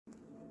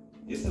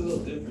It's a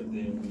little different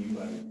than when you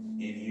like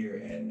in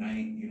here at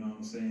night, you know what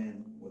I'm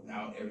saying?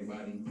 Without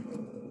everybody.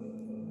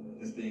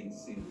 This thing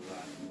seems a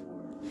lot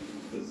more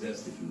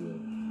possessed, if you will.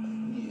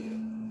 Yeah.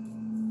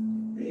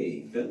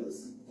 Hey, fellas.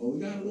 Oh, we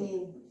got a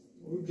little.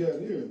 What we got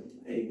here?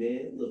 Hey,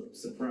 man, look,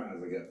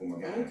 surprise I got for my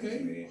guys, Okay.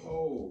 man.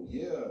 Oh,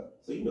 yeah.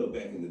 So, you know,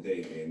 back in the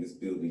day, man, this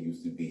building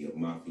used to be a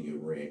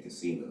mafia-ran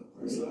casino.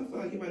 Right? So I feel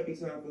like it might be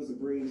time for us to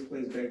bring this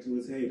place back to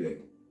its heyday.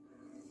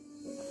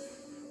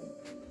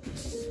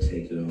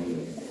 Take it all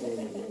over.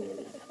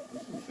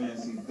 Some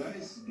fancy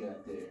dice you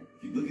got there.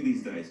 If you look at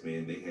these dice,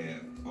 man, they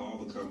have all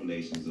the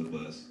combinations of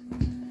us.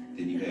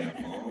 Then you have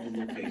all the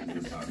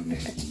locations of our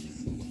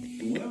names.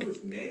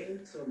 Whoever's name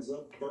comes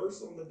up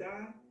first on the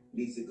die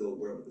needs to go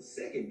wherever the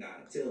second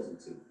die tells him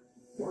to.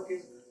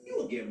 Marcus,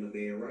 you a gambling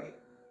man, right?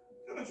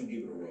 How about you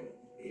give it a roll?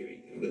 Here you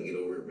go. You gotta get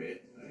over it, man.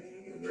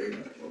 I ain't worried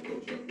about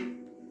it.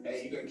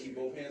 Hey, you gotta keep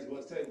both hands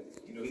above the table.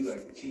 You know he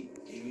like to cheat.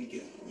 Here we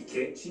go. You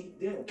can't cheat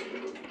them.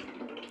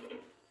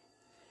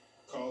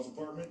 Carl's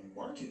apartment,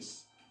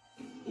 Marcus.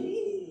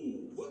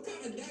 Ooh, what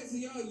kind of dice are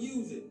y'all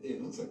using?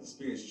 It looks like the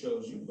spirits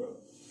chose you, bro.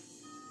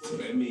 So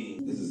that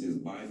means this is his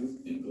Bible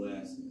and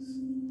glasses.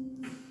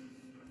 Man,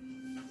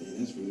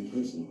 that's really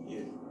personal.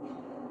 Yeah.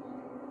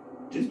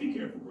 Just be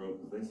careful, bro,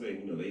 because they say,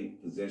 you know, they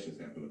possessions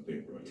happen up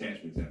there, bro.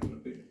 Attachments happen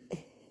up there.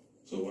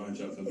 So why aren't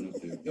y'all coming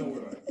up there? Don't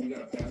worry about it. We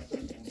got a pastor.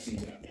 We'll see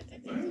that.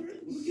 All right,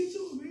 let's get to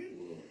it, man.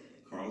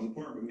 Carl's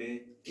apartment, man.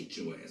 Get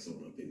your ass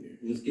on up in there.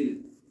 Let's get it.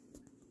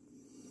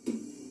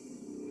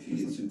 If you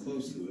get too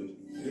close to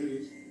it, There it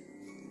is.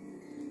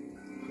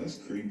 That's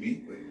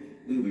creepy. Wait,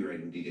 we'll be right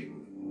in DJ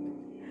room.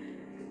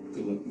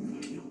 good luck,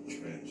 man. You know,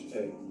 trash.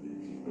 Hey,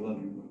 I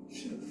love you, bro.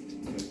 Shut up.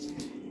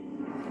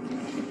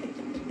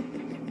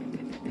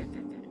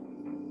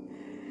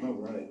 All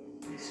right.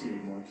 Let's see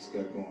what Marcus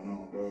got going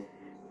on, bro.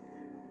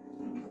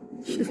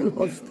 She's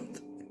lost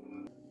it.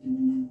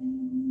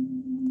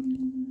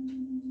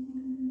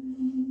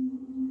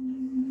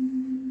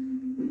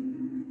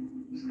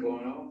 What's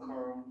going on,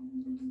 Carl?